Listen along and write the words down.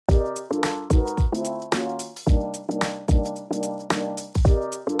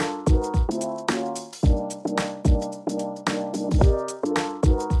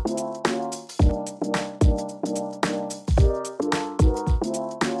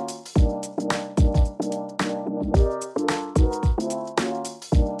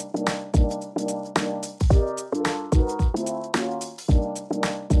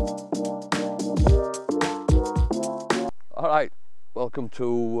welcome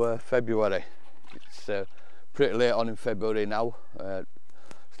to February. It's pretty late on in February now.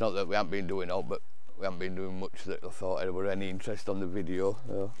 It's not that we haven't been doing out, but we haven't been doing much that I thought there were any interest on the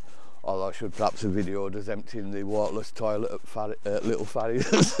video. Although I should perhaps have videoed us emptying the waterless toilet at Little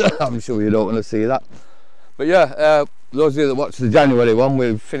Farriers. I'm sure you don't want to see that. But yeah, those of you that watched the January one,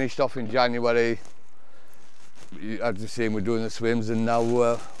 we've finished off in January. As you've seen, we're doing the swims, and now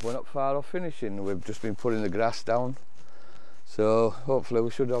we're not far off finishing. We've just been putting the grass down, so hopefully we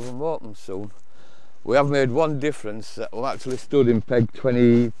should have them open soon. We have made one difference. We've actually stood in peg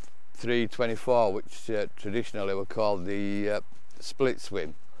 23, 24, which traditionally were called the split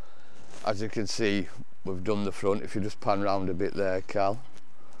swim. As you can see, we've done the front. If you just pan round a bit there, Carl.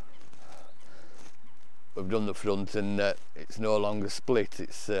 We've done the front, and it's no longer split.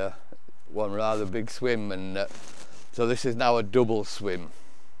 It's one rather big swim, and so this is now a double swim.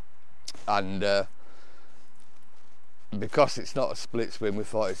 And because it's not a split swim, we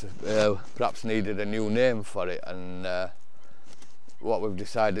thought it perhaps needed a new name for it. And what we've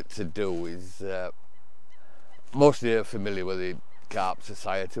decided to do is, most of you are familiar with the Carp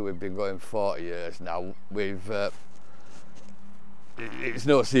Society. We've been going 40 years now. It's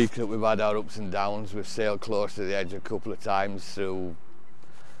no secret we've had our ups and downs. We've sailed close to the edge a couple of times through,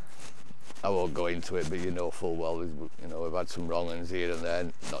 I won't go into it, but you know full well, we've had some wrong uns here and there,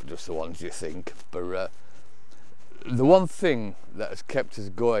 not just the ones you think. But the one thing that has kept us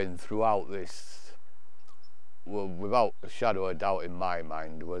going throughout this, well, without a shadow of doubt in my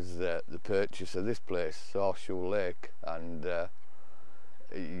mind, was the purchase of this place, Horseshoe Lake. And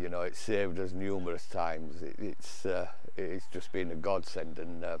you know, it saved us numerous times. It's just been a godsend,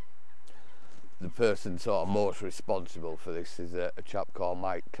 and the person sort of most responsible for this is a chap called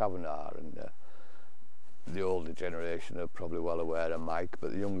Mike Kavanagh. And the older generation are probably well aware of Mike,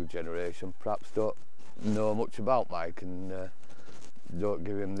 but the younger generation perhaps don't know much about Mike, and don't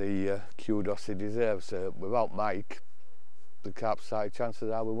give him the kudos he deserves. So without Mike, the Carp Society, chances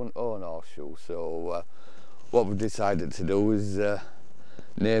are we wouldn't own Horseshoe. So what we've decided to do is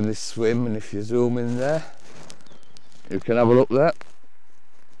name this swim, and if you zoom in there, you can have a look there.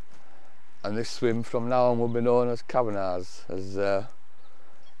 And this swim from now on will be known as Kavanagh's, as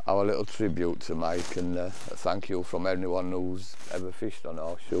our little tribute to Mike, and a thank you from anyone who's ever fished on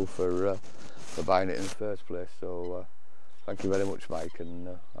Horseshoe for buying it in the first place. So thank you very much, Mike, and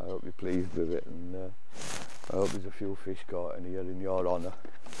I hope you're pleased with it, and I hope there's a few fish caught in here in your honour.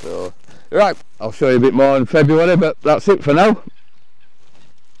 So right, I'll show you a bit more in February, but that's it for now.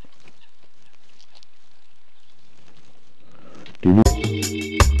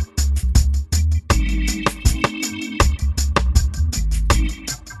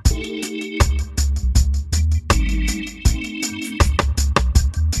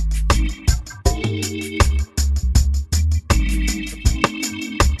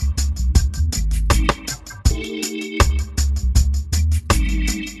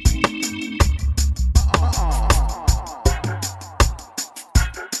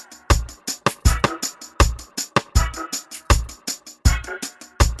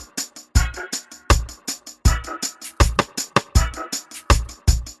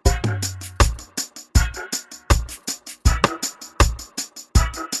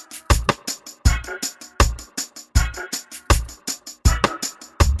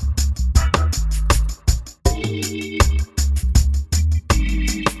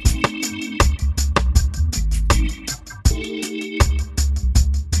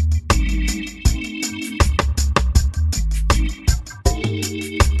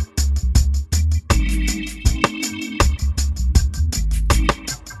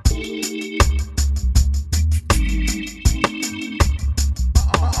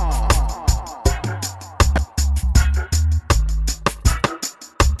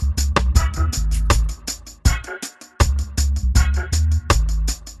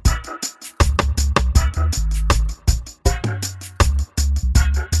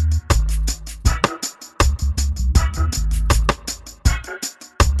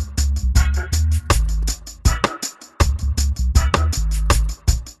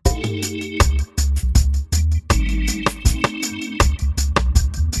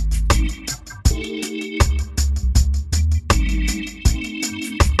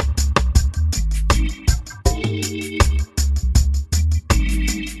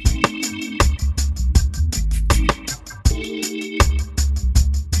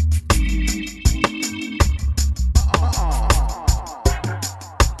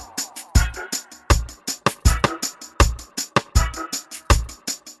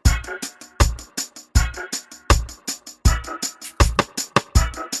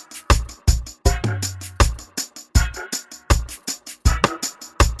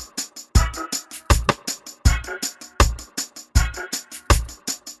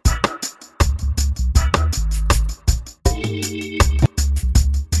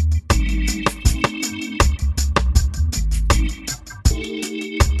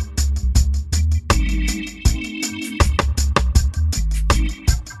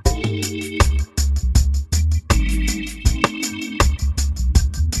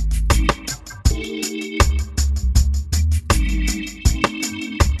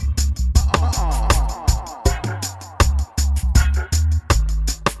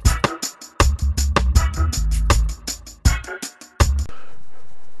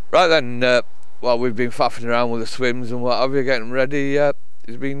 Right then, well, we've been faffing around with the swims and what have you, getting ready.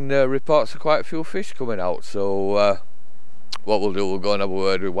 There's been reports of quite a few fish coming out, so what we'll do, we'll go and have a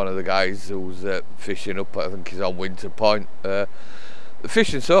word with one of the guys who's fishing up, I think he's on Winter Point. The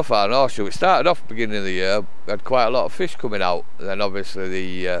fishing so far in Horseshoe, it started off beginning of the year, we had quite a lot of fish coming out, and then obviously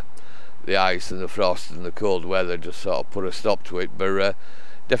the ice and the frost and the cold weather just sort of put a stop to it, but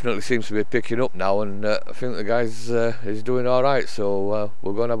definitely seems to be picking up now, and I think the guy's is doing all right, so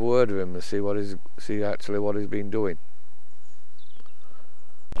we'll go and have a word with him and see actually what he's been doing.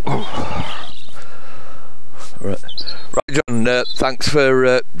 Right, John, thanks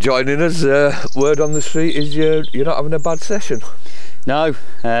for joining us. Word on the street is you're not having a bad session. No,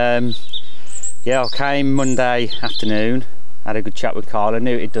 yeah, I came Monday afternoon, had a good chat with Carl. I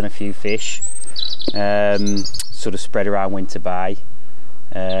knew he'd done a few fish, sort of spread around Winter Bay,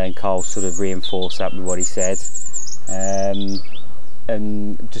 and Carl sort of reinforced that with what he said,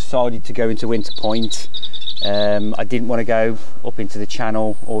 and decided to go into Winter Point. I didn't want to go up into the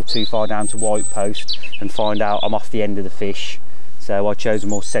channel or too far down to White Post and find out I'm off the end of the fish, so I chose a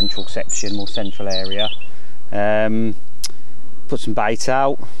more central section, more central area. Put some bait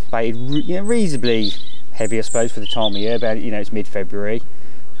out, baited reasonably heavy I suppose for the time of year, but it's mid-February.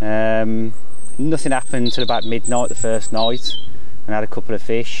 Nothing happened until about midnight the first night, and had a couple of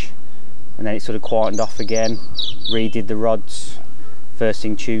fish, and then it sort of quietened off again. Redid the rods first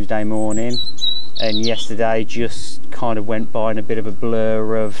thing Tuesday morning, and yesterday just kind of went by in a bit of a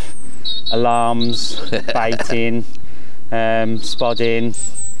blur of alarms, baiting, spodding,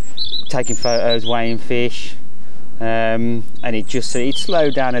 taking photos, weighing fish, and it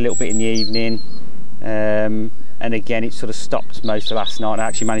slowed down a little bit in the evening, and again it sort of stopped most of last night. I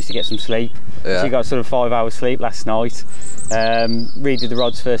actually managed to get some sleep. So you got sort of 5 hours sleep last night. Redid the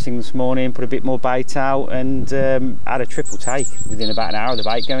rods first thing this morning, put a bit more bait out, and had a triple take within about an hour of the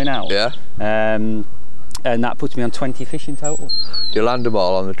bait going out. Yeah. And that puts me on 20 fish in total. You land them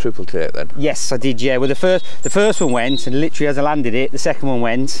all on the triple take then? Yes, I did, yeah. Well, the first one went, and literally as I landed it, the second one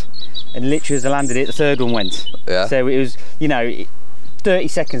went, and literally as I landed it, the third one went. Yeah. So it was, 30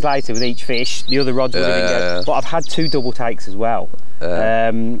 seconds later with each fish, the other rods would have been going. But I've had 2 double takes as well.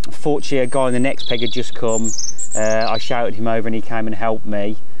 Fortunately, a guy on the next peg had just come. I shouted him over and he came and helped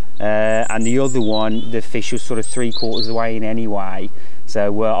me. And the other one, the fish was sort of 3/4 of the way in anyway.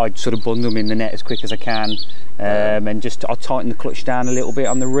 So I'd sort of bundle them in the net as quick as I can, and just I tighten the clutch down a little bit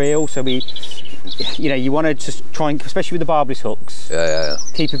on the reel. So you want to just try and, especially with the barbless hooks,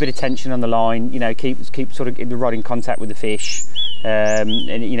 keep a bit of tension on the line. Keep sort of the rod in contact with the fish.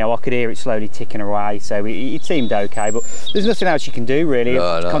 And I could hear it slowly ticking away, so it seemed okay, but there's nothing else you can do really.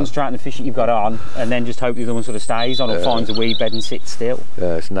 Concentrate on the fish that you've got on, and then just hope the other one sort of stays on or finds a wee bed and sits still.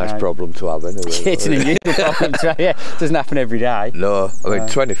 Yeah, it's a nice problem to have anyway. It's an unusual problem to have, yeah. It doesn't happen every day. No, I mean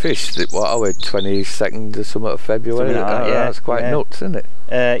 20 fish, what are we, 22nd or something of February? Like that, that's quite nuts, isn't it?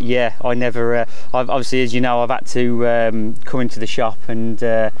 Yeah, I never, I've obviously, as you know, I've had to come into the shop and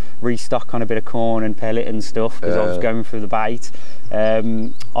restock on a bit of corn and pellet and stuff, because I was going through the bait.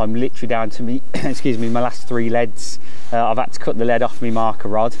 I'm literally down to me, excuse me, my last 3 leads. I've had to cut the lead off my marker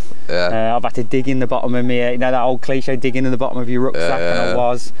rod. I've had to dig in the bottom of me, that old cliche, digging in the bottom of your rucksack, and I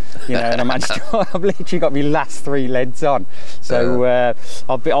was, and I managed to, I've literally got my last 3 leads on. So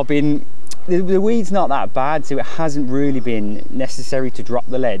I've been, the weed's not that bad, so it hasn't really been necessary to drop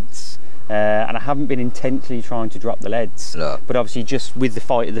the leads. And I haven't been intensely trying to drop the leads, but obviously just with the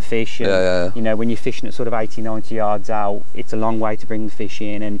fight of the fish, and when you're fishing at sort of 80-90 yards out, it's a long way to bring the fish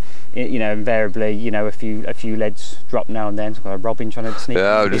in, and invariably a few leads drop now and then. So I've got a robin trying to sneak.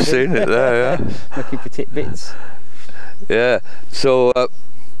 Yeah, I've just seen it there. Looking for tidbits. Yeah. So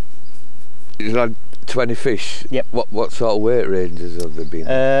you had 20 fish. Yep. What sort of weight ranges have there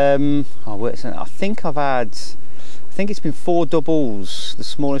been? I think it's been 4 doubles. The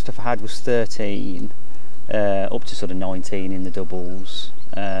smallest I've had was 13, up to sort of 19 in the doubles.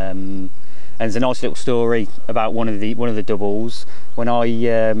 And there's a nice little story about one of the doubles. When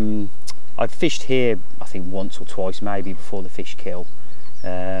I'd fished here, I think once or twice maybe before the fish kill,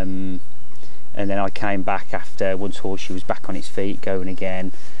 and then I came back after, once Horseshoe was back on its feet going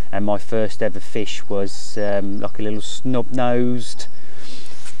again, and my first ever fish was like a little snub-nosed,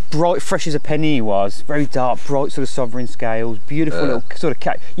 bright, fresh as a penny he was, very dark, bright sort of sovereign scales, beautiful little sort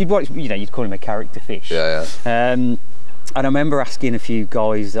of you'd call him a character fish. And I remember asking a few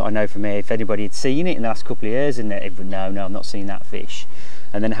guys that I know from here if anybody had seen it in the last couple of years, and everyone, no, I've not seen that fish.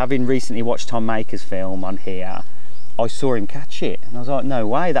 And then having recently watched Tom Maker's film on here, I saw him catch it, and I was like, no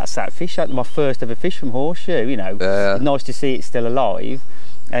way, that's that fish. That's my first ever fish from Horseshoe. Nice to see it still alive.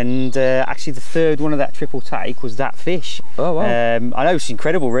 and actually the third one of that triple take was that fish. Oh wow. I know, it's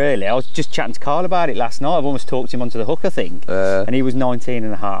incredible really. I was just chatting to Carl about it last night. I've almost talked him onto the hook, I think, and he was 19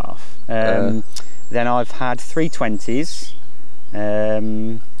 and a half. Then I've had 320s,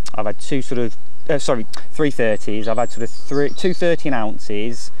 I've had two sort of 330s, I've had sort of two 13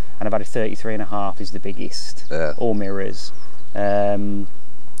 ounces, and I've had a 33 and a half is the biggest, all mirrors, and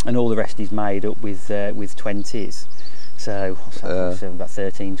all the rest is made up with 20s. So about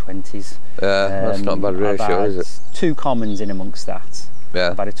 13 20s. That's not a bad ratio, is it? Two commons in amongst that.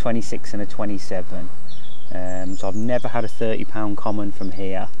 About a 26 and a 27. So I've never had a £30 common from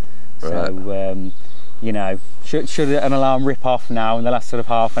here. So you know, should an alarm rip off now in the last sort of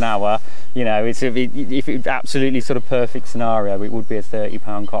half an hour, you know, if it's absolutely sort of perfect scenario, it would be a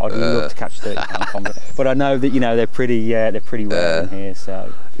 £30 common. I'd love to catch £30 common, but I know that, you know, they're pretty rare in here.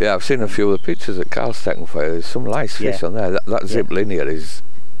 So yeah, I've seen a few of the pictures at Carl's taken for you. There's some nice fish on there. That zip linear is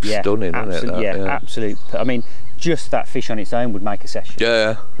stunning, isn't it? Absolute. I mean, just that fish on its own would make a session.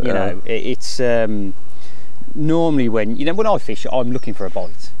 You know, it's normally when I fish, I'm looking for a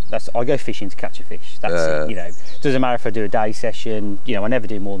bite. I go fishing to catch a fish. That's it. You know, doesn't matter if I do a day session. You know, I never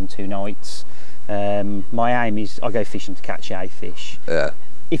do more than 2 nights. My aim is I go fishing to catch a fish.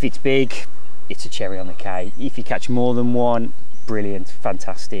 If it's big, it's a cherry on the cake. If you catch more than one, brilliant,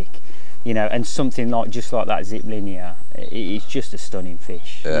 fantastic. You know, and something like just like that zip linear, it's just a stunning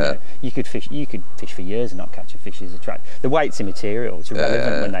fish. You know, you could fish for years and not catch a fish as attractive. The weight's immaterial. It's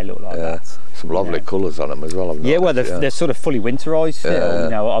irrelevant when they look like that. Some lovely colours on them as well. Well, they're sort of fully winterised still. You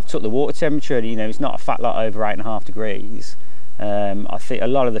know, I've took the water temperature. You know, it's not a fat lot over 8.5 degrees. I think a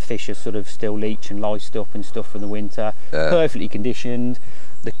lot of the fish are sort of still leach and lysed up and stuff from the winter. Perfectly conditioned.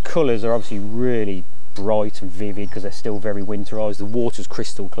 The colours are obviously really bright and vivid because they're still very winterised. The water's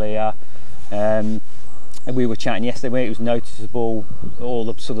crystal clear. And we were chatting yesterday, it was noticeable all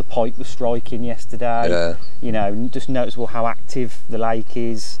the sort of pike was striking yesterday. You know, just noticeable how active the lake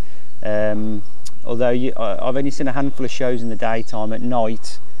is. Although I've only seen a handful of shows in the daytime. At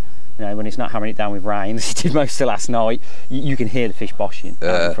night, you know, when it's not hammering it down with rain, as it did most of last night, you can hear the fish boshing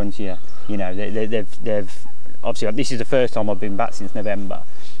out in front of you. You know, they've obviously, this is the first time I've been back since November,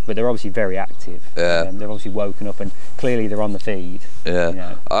 but they're obviously very active. They're obviously woken up and clearly they're on the feed. You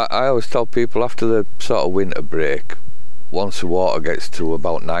know. I always tell people after the sort of winter break, once the water gets to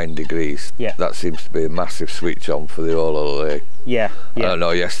about 9 degrees, that seems to be a massive switch on for the whole of the lake. I don't know,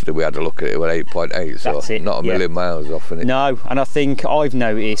 yesterday we had a look at it, we're 8.8, so not a million miles off, innit? No, and I think I've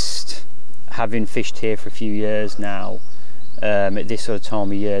noticed, having fished here for a few years now, at this sort of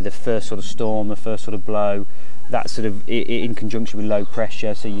time of year, the first sort of storm, the first sort of blow, that sort of in conjunction with low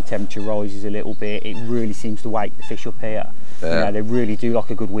pressure, so your temperature rises a little bit, it really seems to wake the fish up here. You know, they really do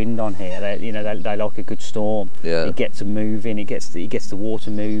like a good wind on here. They like a good storm. It gets them moving, it gets the water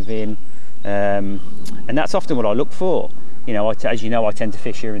moving, and that's often what I look for. You know, as you know, I tend to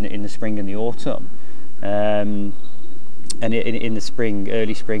fish here in the spring and the autumn, and in the spring,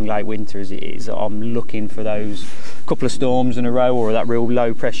 early spring, late winter as it is, I'm looking for those couple of storms in a row or that real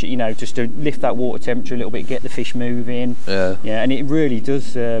low pressure, you know, just to lift that water temperature a little bit, get the fish moving. And it really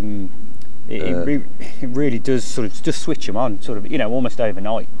does it really does sort of just switch them on, sort of, you know, almost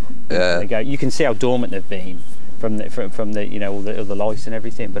overnight. They go, you can see how dormant they've been from the you know, all the other lice and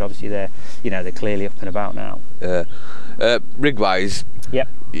everything, but obviously they're clearly up and about now. Rig wise, you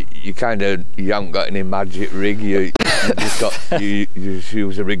haven't got any magic rig. You just got you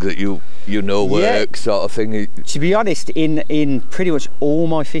use a rig that you know works, sort of thing. To be honest, in pretty much all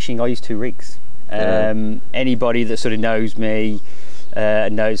my fishing I use 2 rigs. Anybody that sort of knows me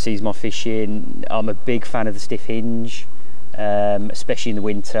sees my fishing, I'm a big fan of the stiff hinge, especially in the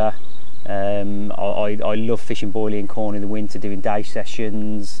winter. I love fishing boilie and corn in the winter, doing day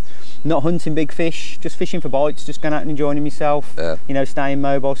sessions, not hunting big fish, just fishing for bites, just going out and enjoying myself. You know, staying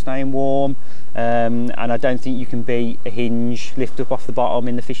mobile, staying warm, and I don't think you can beat a hinge, lift up off the bottom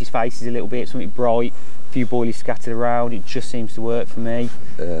in the fish's faces a little bit, something bright, a few boilies scattered around. It just seems to work for me.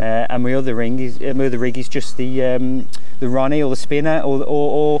 And my other rig is just the Ronnie or the spinner,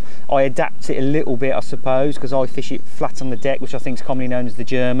 or I adapt it a little bit, I suppose, because I fish it flat on the deck, which I think is commonly known as the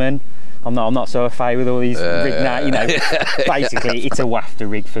German. I'm not so afraid with all these rig now, you know. Basically, it's a wafter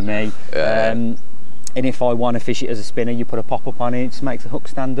rig for me. And if I want to fish it as a spinner, you put a pop up on it, it just makes the hook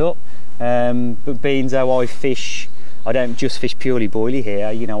stand up. But being as though I don't just fish purely boilie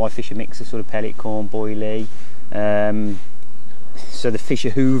here, you know, I fish a mix of sort of pellet, corn, boilie. So the fish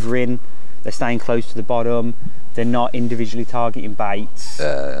are hoovering, they're staying close to the bottom, they're not individually targeting baits.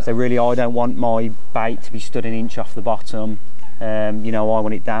 So really, I don't want my bait to be stood an inch off the bottom. You know, I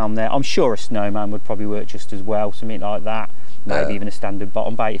want it down there. I'm sure a snowman would probably work just as well, something like that. maybe even a standard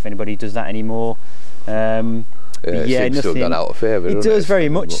bottom bait if anybody does that anymore. It seems to have gone out of favour. It does very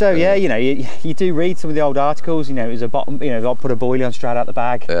much so. Yeah, you know, you do read some of the old articles. You know, it was a bottom. You know, I'll put a boilie on straight out the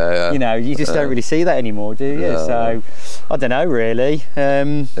bag. You know, you just don't really see that anymore, do you? No. So I don't know really.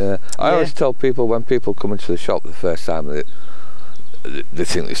 I always tell people when people come into the shop the first time that they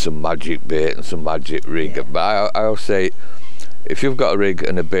think there's some magic bait and some magic rig. But I always say, if you've got a rig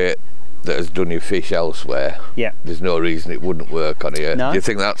and a bait that has done your fish elsewhere, there's no reason it wouldn't work on here. No. Do you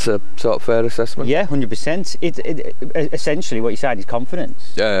think that's a sort of fair assessment? Yeah, 100%. It essentially what you're saying is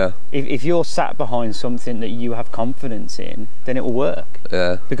confidence. If you're sat behind something that you have confidence in, then it will work.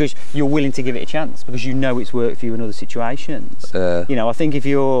 Because you're willing to give it a chance, because you know it's worked for you in other situations. You know, I think if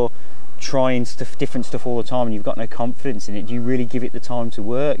you're trying different stuff all the time and you've got no confidence in it, do you really give it the time to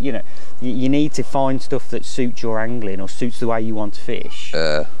work? You know, you need to find stuff that suits your angling or suits the way you want to fish. You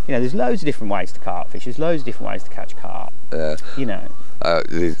know, there's loads of different ways to carp fish, there's loads of different ways to catch carp. You know,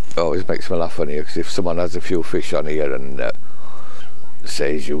 it always makes me laugh on here, because if someone has a few fish on here and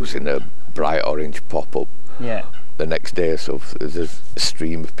say he's using a bright orange pop-up, the next day or so there's a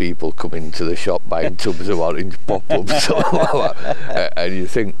stream of people coming to the shop buying tubs of orange pop-ups. And you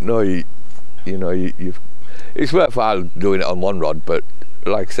think, no, you know, it's worthwhile doing it on one rod, but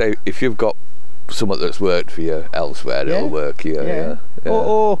like I say, if you've got something that's worked for you elsewhere, it'll work here.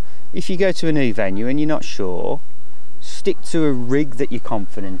 Or if you go to a new venue and you're not sure, stick to a rig that you're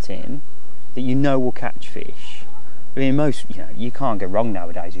confident in, that you know will catch fish. I mean, you know, you can't go wrong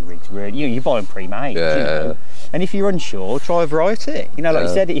nowadays with rigs. Really, you buy them pre-made. You know? And if you're unsure, try a variety. You know, like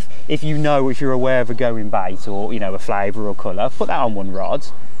you said, if you're aware of a going bait or, you know, a flavour or colour, put that on one rod.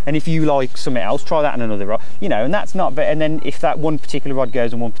 And if you like something else, try that on another rod. You know, and that's not. And then if that one particular rod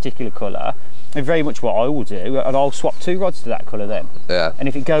goes on one particular colour, and very much what I will do, and I'll swap 2 rods to that colour then. And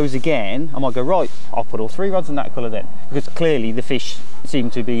if it goes again, I might go, right, I'll put all 3 rods on that colour then, because clearly the fish seem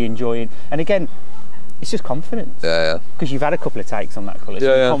to be enjoying. And again, it's just confidence. Because you've had a couple of takes on that colour,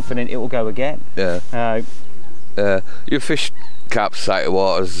 so you're confident it will go again. You've fished Carp Society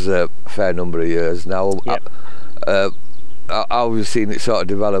waters a fair number of years now. I've seen it sort of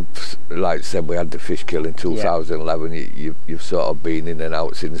develop. Like I said, we had the fish kill in 2011. You've sort of been in and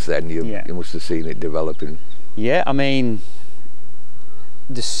out since then. You must have seen it developing. Yeah, I mean,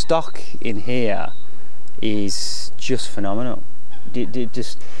 the stock in here is just phenomenal.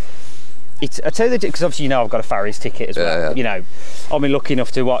 I tell you, because obviously, you know, I've got a Farriers ticket as well. You know, I've been lucky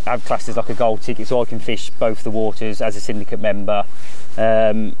enough to have classed as like a gold ticket, so I can fish both the waters as a syndicate member.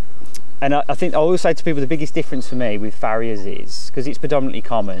 And I think I always say to people, the biggest difference for me with Farriers is because it's predominantly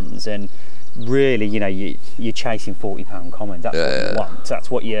commons, and really, you know, you're chasing £40 commons. That's what you want. That's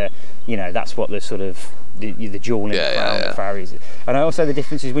what you know. That's what the sort of the jewel in the crown of Farriers is. And I also, the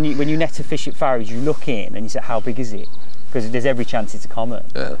difference is when you net a fish at Farriers, you look in and you say, how big is it? Because there's every chance it's a common.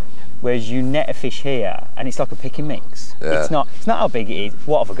 Whereas you net a fish here and it's like a pick and mix. It's not how big it is.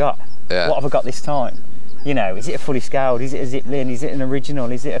 What have I got? What have I got this time? You know, is it a fully scaled? Is it a zipline? Is it an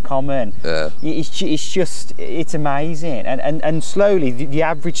original? Is it a common? It's amazing. And slowly the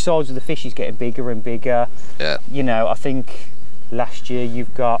average size of the fish is getting bigger and bigger. You know, I think last year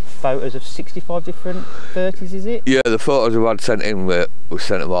you've got photos of 65 different 30s, is it? Yeah, the photos we had sent in, we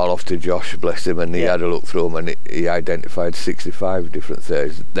sent them all off to Josh, bless him, and he had a look through them and he identified 65 different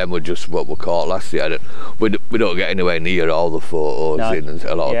 30s. Them were just what we caught last year. We don't get anywhere near all the photos in, and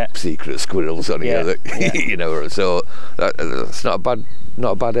a lot of secret squirrels on here that, you know, so that's not a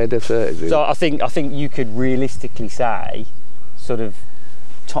bad head of 30s. So I think you could realistically say, sort of,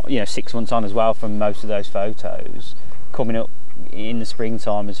 you know, 6 months on as well from most of those photos, coming up in the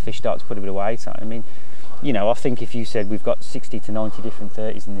springtime as fish start to put a bit of weight on. I mean, you know, I think if you said we've got 60 to 90 different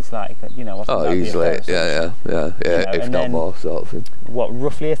 30s in this lake, you know, I think easily, you know, if not more, sort of thing. What,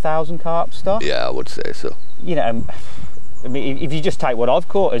 roughly 1,000 carp stock? Yeah, I would say so. You know, I mean, if you just take what I've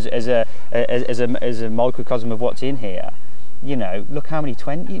caught as a microcosm of what's in here, you know, look how many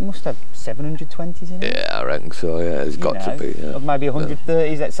 20, it must have 720s in it. Yeah, I reckon so, it's got to be. Maybe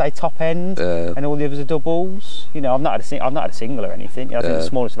 130s, let's say top end, and all the others are doubles. You know, I've not had a single or anything. I think the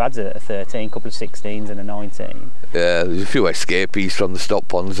smallest I've had's a 13, a couple of 16s and a 19. Yeah, there's a few escapees from the stock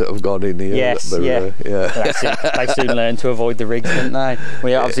ponds that have gone in here. Yes, they soon learn to avoid the rigs, don't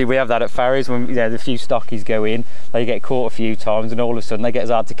they? Obviously we have that at Farriers when, you know, the few stockies go in, they get caught a few times and all of a sudden they get as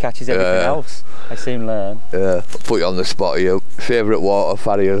hard to catch as everything else. They soon learn. Yeah, put you on the spot here. Favourite water,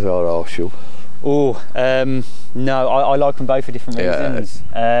 Farriers or horseshoe? Oh, no, I like them both for different reasons.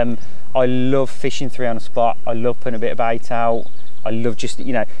 I love fishing 3 on a spot. I love putting a bit of bait out. I love just,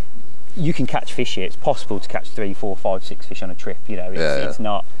 you know, you can catch fish here. It's possible to catch 3, 4, 5, 6 fish on a trip, you know, it's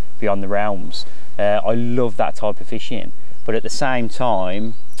not beyond the realms. I love that type of fishing. but at the same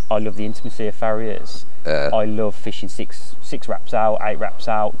time, I love the intimacy of farriers. I love fishing six wraps out, 8 wraps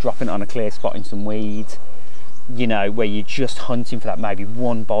out, dropping it on a clear spot in some weed, you know, where you're just hunting for that maybe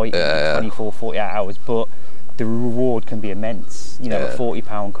one bite in 24, 48 hours, but the reward can be immense. You know, a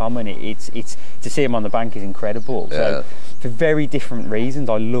 £40 common, it's to see them on the bank is incredible. So for very different reasons,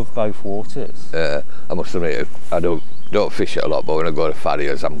 I love both waters. I must admit, I don't fish it a lot, but when I go to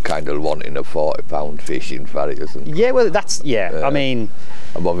farriers, I'm kind of wanting a £40 fish in farriers. Yeah, well, that's I mean,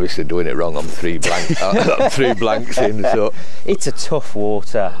 I'm obviously doing it wrong. I'm 3 blanks. I'm 3 blanks in, so it's a tough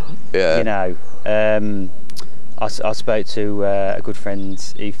water. You know, I spoke to a good friend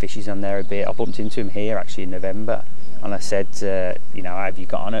who fishes on there a bit. I bumped into him here actually in November, and I said, you know, how have you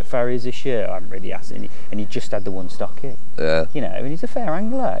got on at farriers this year? I haven't really asked, and he just had the one stocky. You know, and he's a fair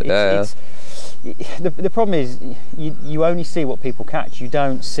angler. The problem is you only see what people catch. You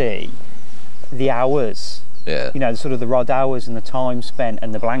don't see the hours. You know, sort of the rod hours and the time spent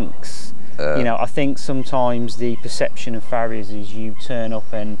and the blanks. You know, I think sometimes the perception of farriers is you turn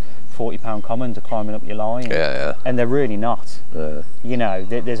up and £40 commons are climbing up your line, and they're really not. You know,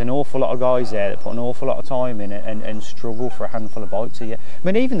 there's an awful lot of guys there that put an awful lot of time in it and struggle for a handful of bites a year. I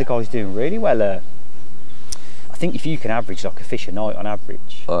mean, even the guys doing really well, I think if you can average like a fish a night on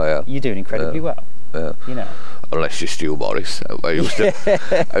average, you're doing incredibly well. You know, unless you're Stu Morris. I used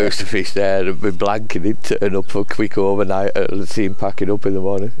to fish there and be blanking it, turn up for a quick overnight and see him packing up in the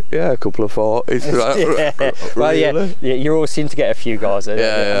morning. Yeah, a couple of 40s. Well, you always seem to get a few guys.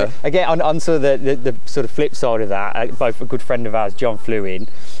 Again, on sort of the sort of flip side of that, both a good friend of ours, John Fluin,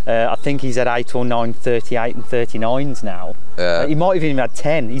 I think he's had 8 or 9 38 and 39s now. He might have even had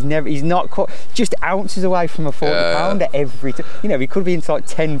 10. He's not quite, just ounces away from a 40 pounder every time. You know, he could be into like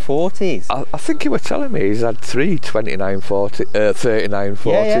 10 40s. I think he was telling me he's had 3 39 40 39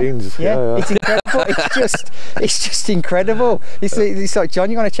 14s. It's incredible. it's just incredible. It's like,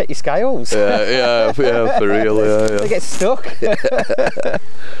 John, you want to check your scales? Yeah, for real. They get stuck.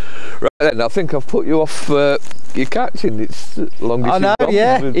 Right then, I think I've put you off your catching. It's long as I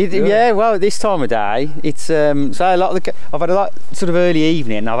know, well, this time of day, it's so a lot of I've had a lot sort of early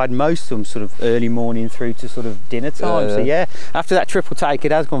evening. I've had most of them sort of early morning through to sort of dinner time. So yeah, after that triple take,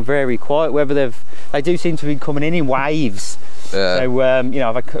 it has gone very quiet. Whether they do seem to be coming in waves. So you know,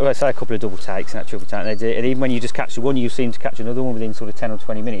 I've had, let's say, a couple of double takes and that triple take. And even when you just catch the one, you seem to catch another one within sort of 10 or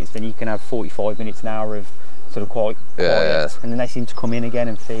 20 minutes. Then you can have 45 minutes, an hour of sort of quite quiet, and then they seem to come in again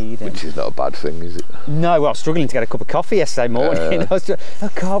and feed. Which is not a bad thing, is it? No, well, I was struggling to get a cup of coffee yesterday morning. I was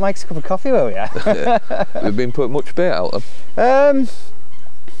just, Carl makes a cup of coffee, will you? We've been putting much bait out then?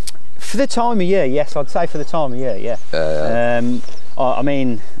 For the time of year, yes, I'd say for the time of year, I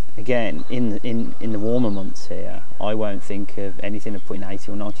mean, again, in the warmer months here, I won't think of anything of putting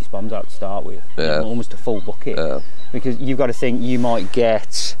 80 or 90 bombs out to start with. Almost a full bucket, because you've got to think you might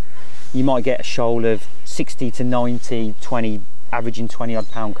get a shoal of 60 to 90, 20, averaging 20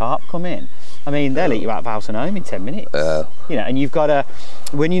 odd pound carp come in. I mean, they'll eat you out of house and home in 10 minutes. You know, and you've got to,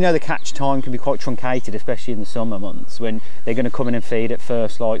 when you know the catch time can be quite truncated, especially in the summer months, when they're going to come in and feed at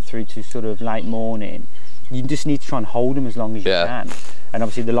first light through to sort of late morning, you just need to try and hold them as long as you can. And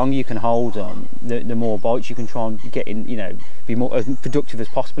obviously the longer you can hold them, the more bites you can try and get in, you know, be more as productive as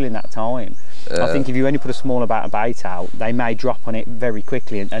possible in that time. I think if you only put a small amount of bait out, they may drop on it very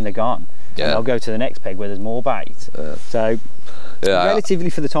quickly and they're gone. And they'll go to the next peg where there's more bait. So relatively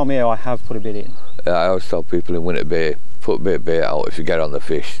for the time of year, I have put a bit in. I always tell people in winter bait, put a bit of bait out. If you get on the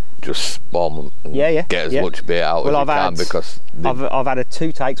fish, just spom them and get as much bait out as you can, because I've had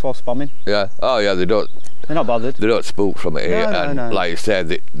 2 takes while spomming. They're not bothered. They don't spook from it here, no. Like you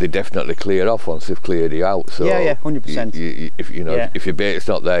said, they definitely clear off once they've cleared you out. So 100%. If your bait's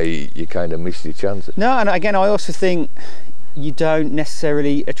not there, you kind of miss your chance. No, and again, I also think you don't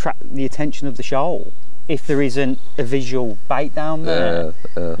necessarily attract the attention of the shoal if there isn't a visual bait down there.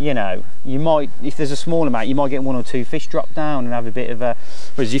 You know, you might, if there's a small amount, you might get 1 or 2 fish drop down and have a bit of a,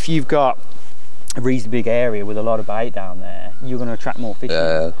 whereas if you've got a reasonably big area with a lot of bait down there, you're going to attract more fish. You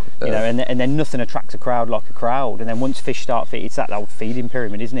know, and then nothing attracts a crowd like a crowd. And then once fish start feeding, it's that old feeding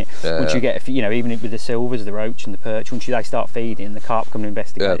pyramid, isn't it? Once you get, you know, even with the silvers, the roach and the perch, once they start feeding, the carp come and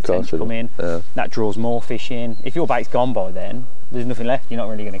investigate, tend to come in. That draws more fish in. If your bait's gone by then, there's nothing left. You're not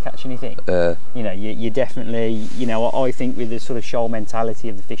really going to catch anything. You know, you definitely, you know, I think with the sort of shoal mentality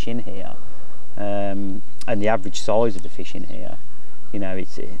of the fish in here, and the average size of the fish in here, you know,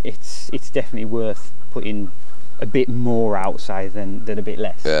 it's definitely worth putting a bit more out, say, than a bit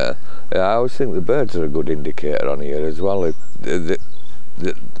less. I always think the birds are a good indicator on here as well. The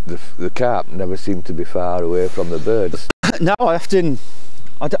carp never seem to be far away from the birds. No, I often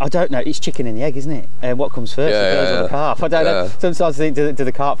I don't know. It's chicken and the egg, isn't it? What comes first, the birds or the carp? I don't know. Sometimes I think, do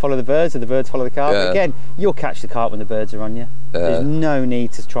the carp follow the birds, or the birds follow the carp? But again, you'll catch the carp when the birds are on you. There's no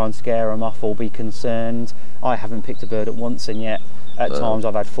need to try and scare them off or be concerned. I haven't picked a bird at once, and yet at times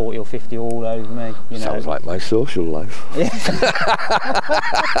I've had 40 or 50 all over me. You know. Sounds like my social life.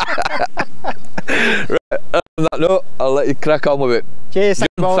 Right, on that note, I'll let you crack on with it. Cheers,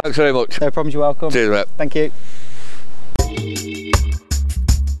 thanks very much. No problems, you're welcome. Cheers, mate. Thank you.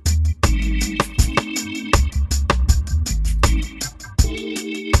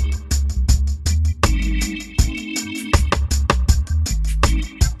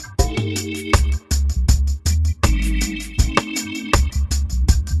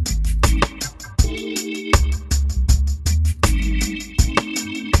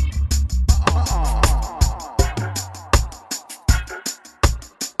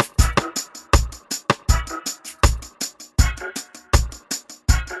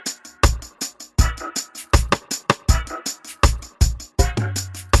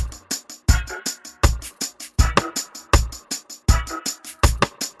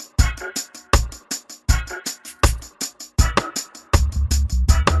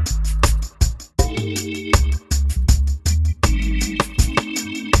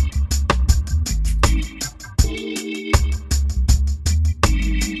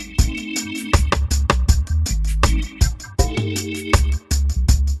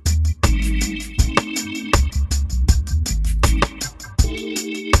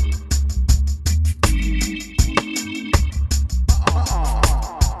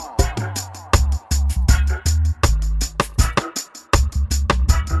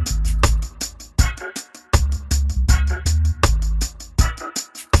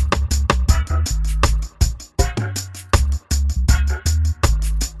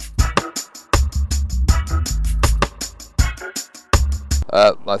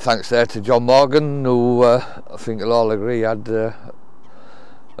 My thanks there to John Morgan, who I think you'll all agree had a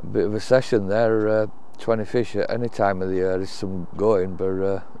bit of a session there. 20 fish at any time of the year is some going,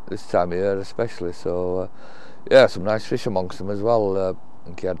 but this time of year especially. So yeah, some nice fish amongst them as well. I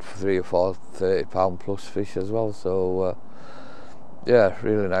think he had 3 or 4 £30 plus fish as well. So yeah,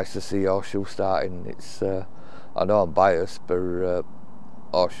 really nice to see Horseshoe starting. It's I know I'm biased, but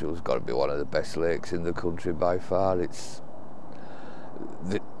Horseshoe's got to be one of the best lakes in the country by far.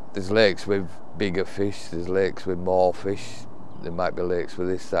 There's lakes with bigger fish, there's lakes with more fish, there might be lakes with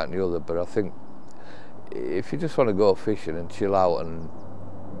this, that and the other, but I think if you just want to go fishing and chill out and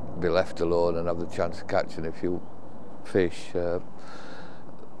be left alone and have the chance of catching a few fish,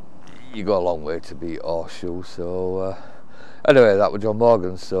 you go a long way to beat Horseshoe. So anyway, that was John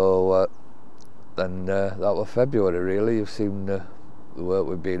Morgan. So then that was February really. You've seen the work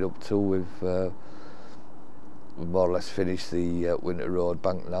we've been up to. We've more or less finished the Winter Road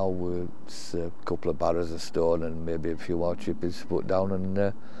bank now. It's a couple of barrows of stone and maybe a few more chippings to put down,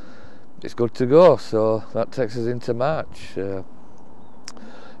 and it's good to go. So that takes us into March.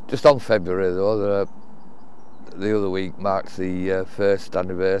 Just on February though, the other week marks the first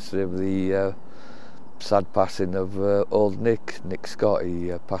anniversary of the sad passing of old Nick Scott.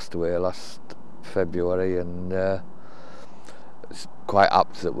 He passed away last February, and it's quite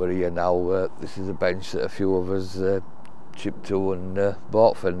apt that we're here now. This is a bench that a few of us chipped to and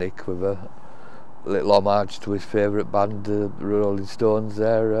bought for Nick, with a little homage to his favourite band, the Rolling Stones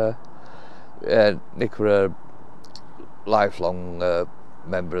there. Nick were a lifelong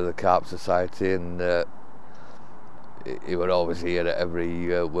member of the Carp Society, and he were always here at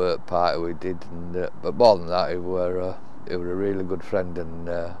every work party we did, and but more than that, he were a really good friend, and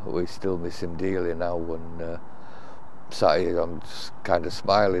we still miss him dearly now. And sat here, I'm just kind of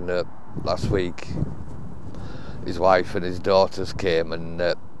smiling. Last week his wife and his daughters came, and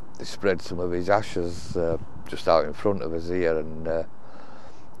they spread some of his ashes just out in front of us here, and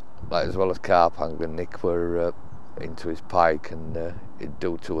like, as well as carp angling, Nick were into his pike, and he'd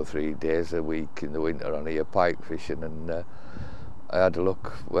do 2 or 3 days a week in the winter on here pike fishing, and I had a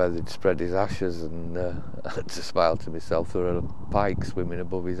look where they'd spread his ashes, and I had to smile to myself. There were a pike swimming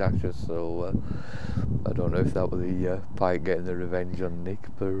above his ashes, so I don't know if that was the pike getting the revenge on Nick,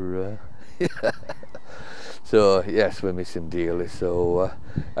 but so yes, we miss him dearly. So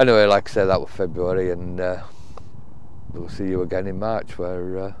anyway, like I said, that was February, and we'll see you again in March,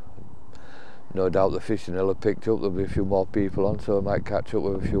 where no doubt the fishing will have picked up. There'll be a few more people on, so I might catch up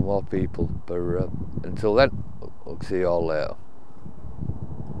with a few more people, but until then, we'll see you all later.